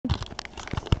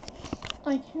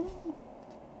I can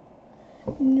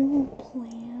new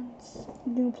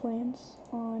plans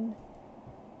on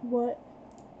what,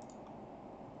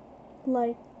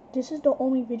 like, this is the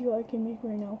only video I can make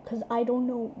right now because I don't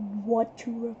know what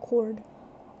to record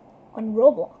on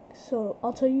Roblox. So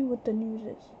I'll tell you what the news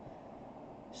is.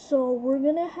 So we're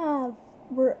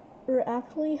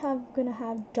actually gonna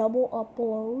have double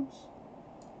uploads.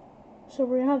 So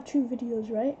we're gonna have 2 videos,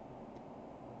 right?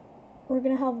 We're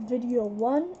gonna have video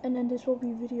 1 and then this will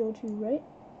be video 2, right?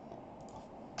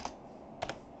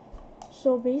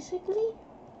 So basically,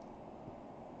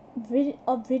 the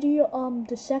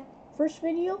first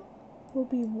video will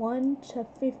be 1 to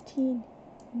 15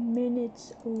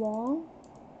 minutes long,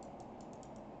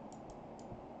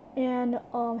 and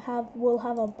we'll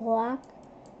have a black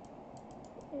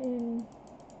and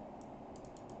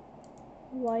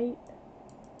white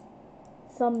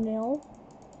thumbnail.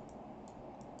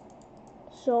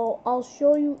 So I'll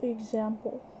show you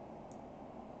example.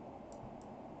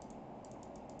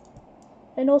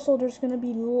 And also there's gonna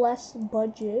be less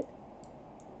budget,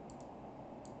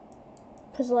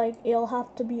 cause like it'll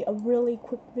have to be a really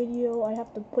quick video. I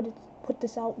have to put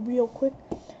this out real quick.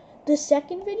 The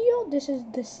second video,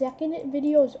 the second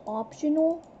video is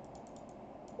optional,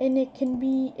 and it can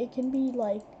be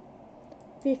like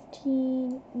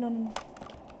 15, no,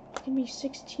 it can be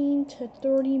 16 to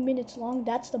 30 minutes long.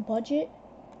 That's the budget.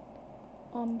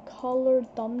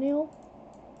 Colored thumbnail.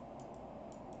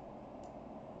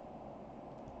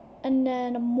 And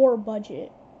then more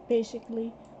budget,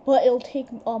 basically, but it'll take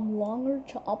longer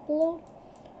to upload.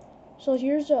 So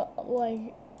here's a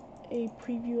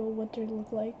preview of what they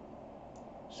look like.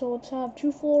 So let's have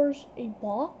 2 floors, a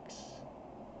box.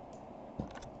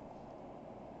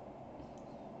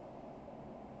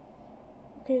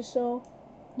 Okay, so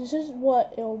this is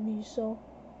what it'll be. So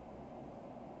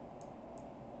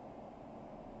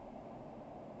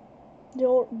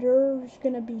there's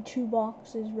gonna be 2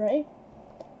 boxes, right?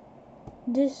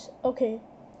 This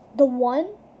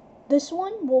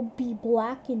one will be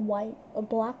black and white, a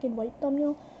black and white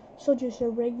thumbnail, so just a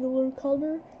regular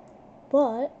color.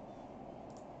 But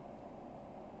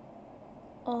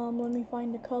let me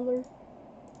find the color.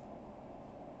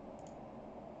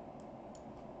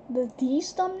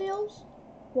 These thumbnails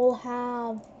will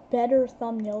have better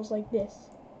thumbnails like this.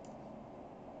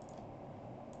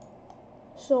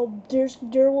 So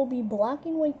there will be black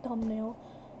and white thumbnail.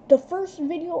 The first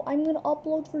video I'm gonna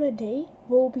upload for the day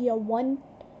will be a 1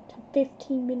 to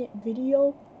 15 minute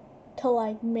video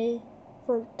to make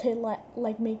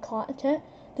content.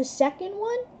 The second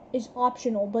one is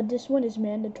optional, but this one is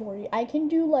mandatory. I can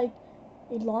do like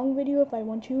a long video if I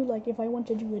want to, like if I want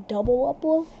to do a double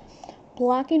upload,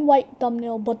 black and white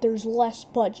thumbnail, but there's less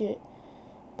budget.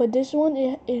 But this one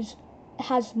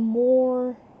has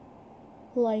more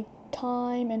like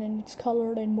time, and then it's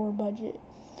colored and more budget.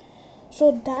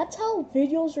 So that's how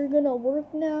videos are gonna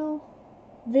work now.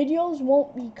 Videos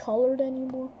won't be colored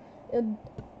anymore.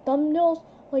 Thumbnails,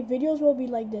 like videos, will be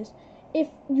like this. If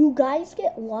you guys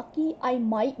get lucky, I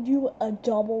might do a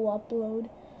double upload.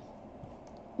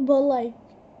 But like,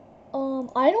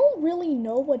 I don't really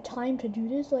know what time to do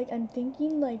this. Like, I'm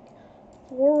thinking like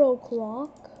 4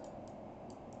 o'clock,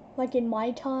 like in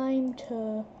my time,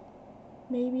 to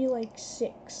maybe like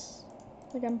 6.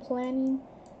 Like I'm planning.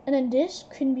 And then this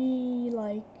can be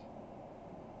like,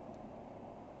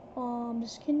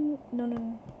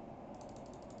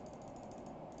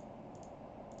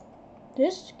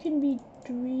 this can be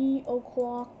 3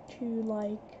 o'clock to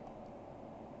like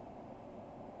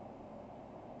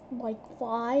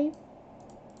 5.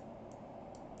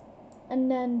 And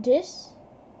then this.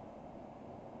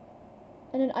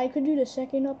 And then I could do the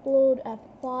second upload at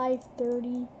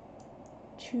 5:30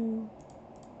 to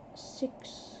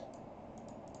 6.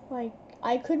 Like,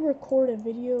 I could record a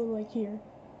video like here.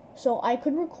 So I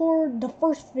could record the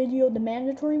first video, the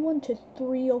mandatory one, to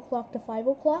 3 o'clock to 5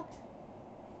 o'clock.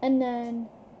 And then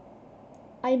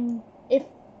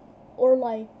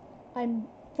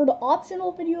for the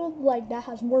optional video, like that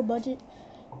has more budget,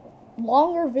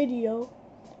 longer video,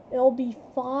 it'll be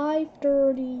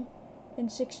 5:30 and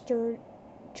 6:30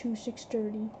 to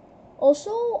 6:30.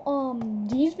 Also,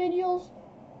 these videos,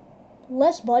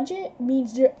 less budget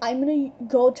means I'm gonna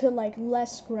go to like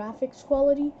less graphics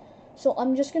quality. So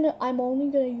I'm only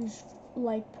gonna use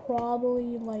like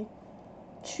probably like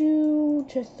 2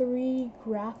 to 3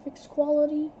 graphics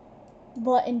quality.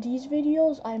 But in these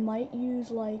videos I might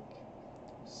use like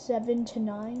 7 to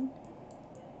 9.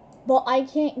 But I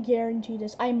can't guarantee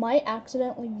this. I might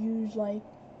accidentally use like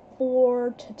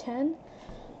 4 to 10.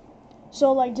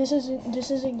 So like this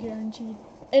isn't guaranteed.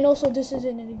 And also this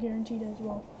isn't guaranteed as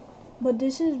well. But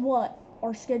this is what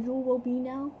our schedule will be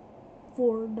now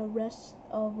for the rest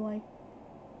of like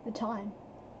the time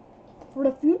for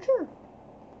the future.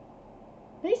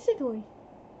 Basically,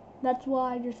 that's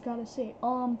why I just gotta say.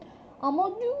 I'm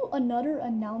gonna do another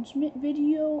announcement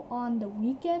video on the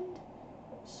weekend,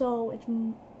 so it's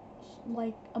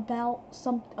like about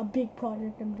a big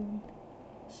project I'm doing.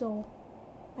 So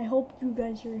I hope you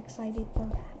guys are excited for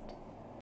that.